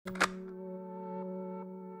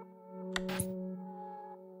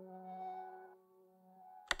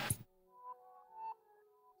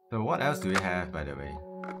So what else do we have, by the way?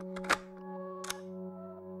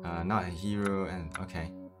 Not a hero and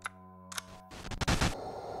okay.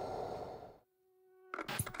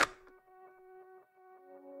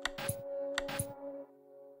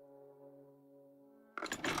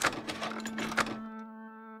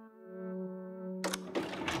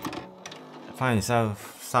 Find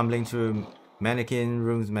yourself stumbling through mannequin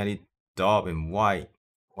rooms, many daub in white.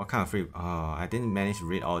 What kind of free? Oh, I didn't manage to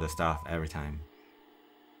read all the stuff every time.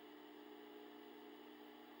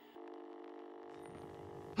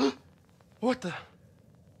 What the?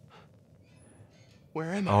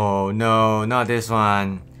 Where am I? Oh no, not this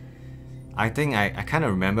one. I think I kind of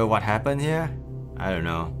remember what happened here. I don't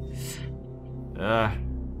know.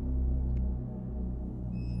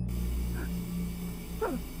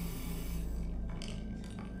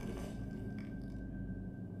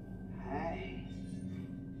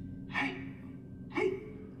 Hey,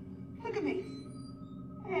 look at me.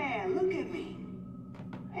 Yeah, look at me.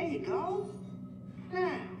 There you go.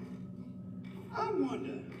 Now, I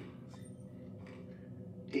wonder,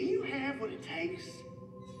 do you have what it takes?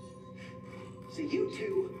 So you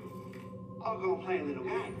two are gonna play a little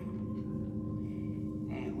game.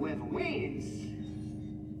 And whoever wins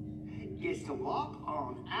gets to walk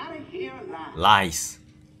on out of here alive. Lies.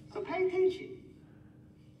 So pay attention.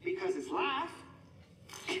 Because it's life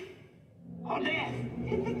or death.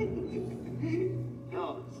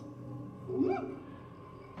 Yours. Woo.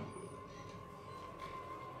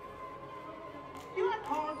 You like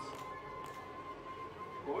cards?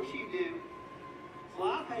 Of course you do.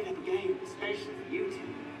 Well, I made up a game especially for you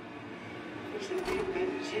two. There's some big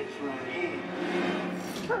better chips right here.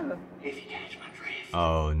 If you catch my drift.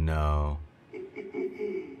 Oh no.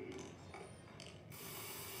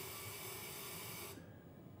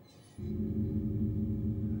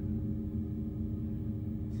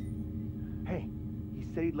 Hey, he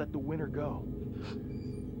said he'd let the winner go.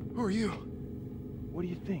 Who are you? What do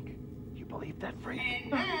you think? You believe that freak?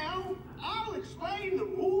 And now, I'll explain the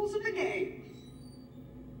rules of the game.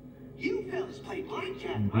 You fellas play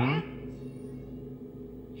blackjack, right?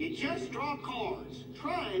 You just draw cards,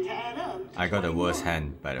 trying to add up to I got the 21. worst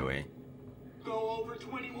hand, by the way. Go over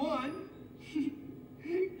 21,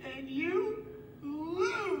 and you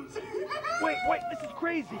lose. Wait, this is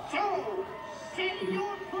crazy. So, say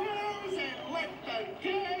your prayers and let the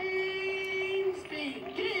games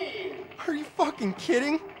begin. Are you fucking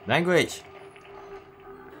kidding? Language.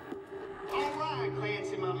 All right,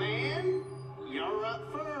 Clancy, my man. You're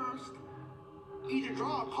up first. Either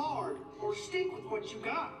draw a card or stick with what you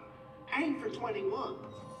got. Aim for 21.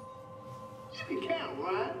 You can count,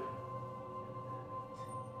 right?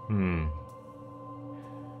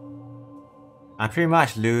 I pretty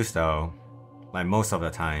much lose though. Like most of the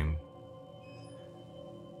time.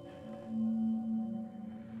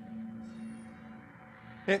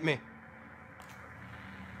 Hit me.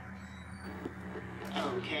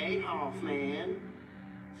 Okay, Hoffman.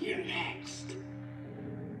 You're next.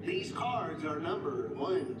 These cards are numbered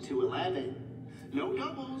 1 to 11. No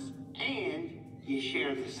doubles, and you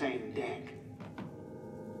share the same deck.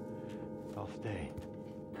 I'll stay.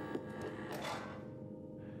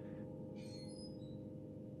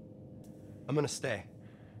 I'm gonna stay.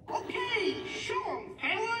 Okay, show 'em,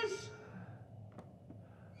 fellas.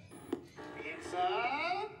 It's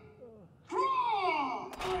a draw.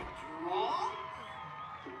 A draw?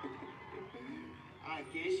 I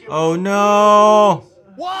guess you. Oh no!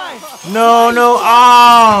 Why? No, no,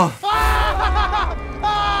 oh!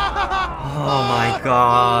 Oh my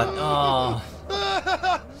god, oh.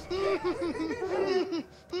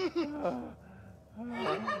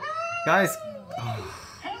 Guys,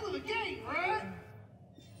 Hell of a game, right?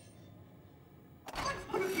 Let's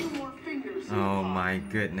put a few more fingers in oh the pot. my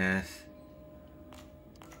goodness.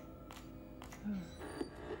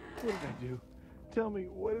 What did I do? Tell me,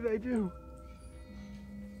 what did I do?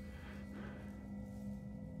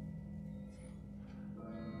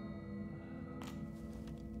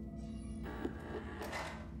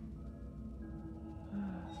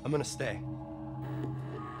 I'm gonna stay.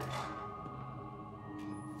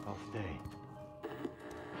 I'll stay.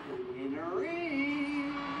 Winner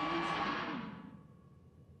is...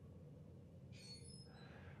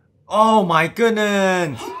 Oh my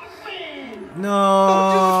goodness! Hoffman!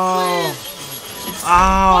 No!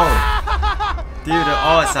 Ow! Dude, the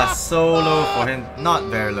odds are so low for him. Not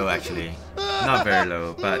very low actually. Not very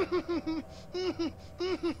low, but...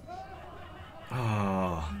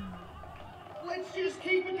 Oh... Let's just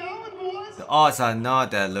keep it going, boys. The odds are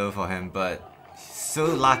not that low for him, but so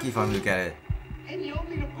lucky for him to get it. And you'll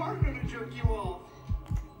need a partner to jerk you off.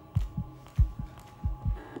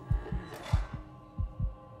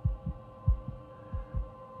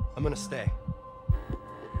 I'm gonna stay.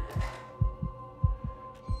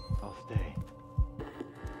 I'll stay.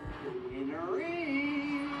 Winner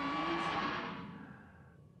is...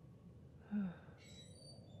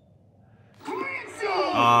 Clancy!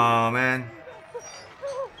 Oh man.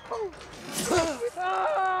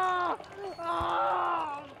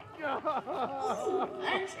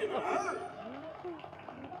 That's gonna hurt.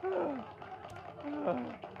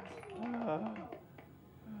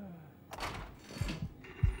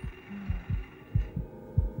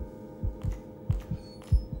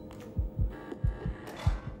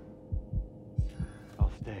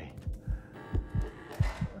 I'll stay.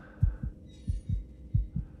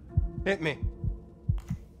 Hit me.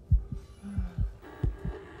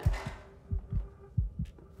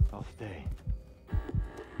 I'll stay.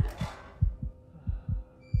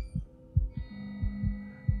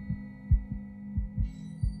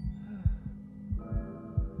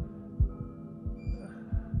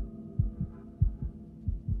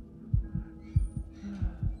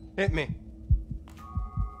 Hit me.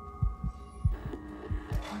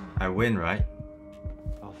 I win, right?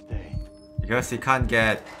 I'll stay. Because he can't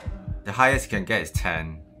get... The highest he can get is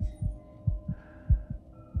 10.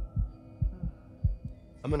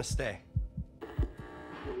 I'm gonna stay.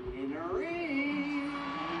 Winner is...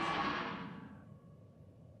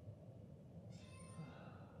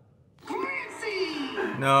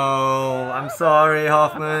 Clancy! No, I'm sorry,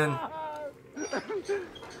 Hoffman.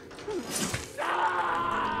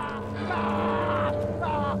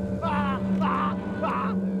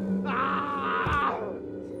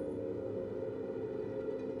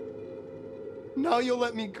 Now you'll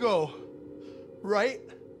let me go, right?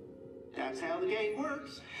 That's how the game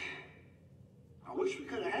works. I wish we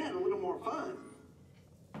could have had a little more fun.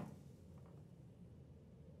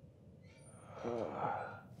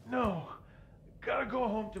 No. Gotta go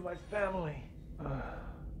home to my family. One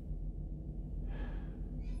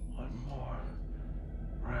more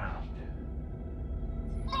round.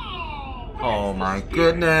 Oh my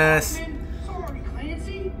goodness. Sorry,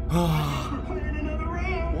 Clancy. I guess we're playing another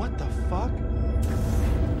round. What the fuck?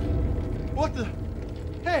 What the?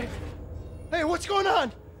 Hey! Hey, what's going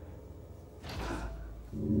on?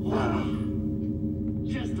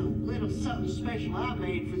 Just a little something special I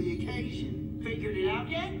made for the occasion. Figured it out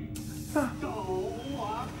yet? Oh,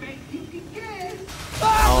 I bet you can guess.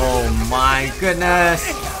 Oh my goodness.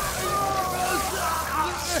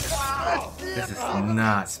 This is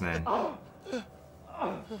nuts, man.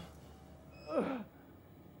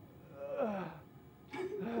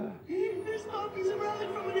 This monkey's a relic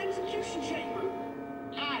from an execution chamber.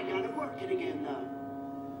 I got it working again, though.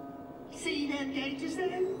 See them gauges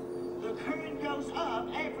there? The current goes up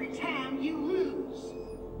every time you lose.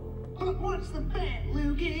 But what's the bet,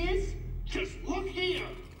 Luke, is? Just look here.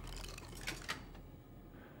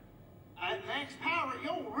 At max power,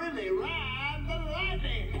 you'll really ride the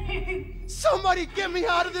lightning. Somebody get me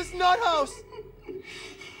out of this nut house!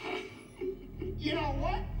 You know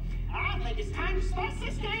what? I think it's time to spice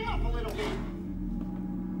this game up a little bit.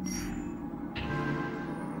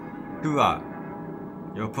 2 up.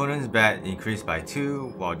 Your opponent's bet increased by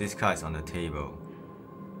 2 while this card is on the table.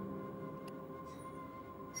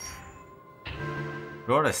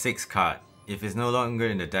 Roll a 6 card. If it's no longer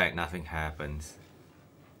in the deck, nothing happens.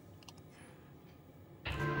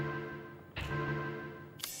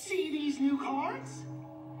 See these new cards?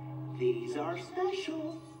 These are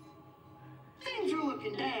special. Things are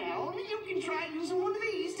looking down. You can try using one of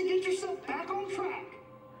these to get yourself back on track.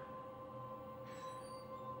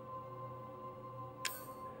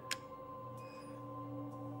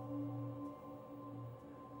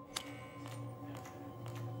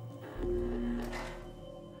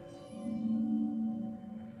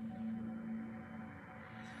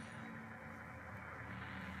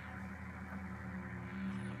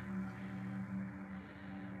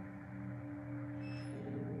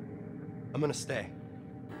 I'm gonna stay.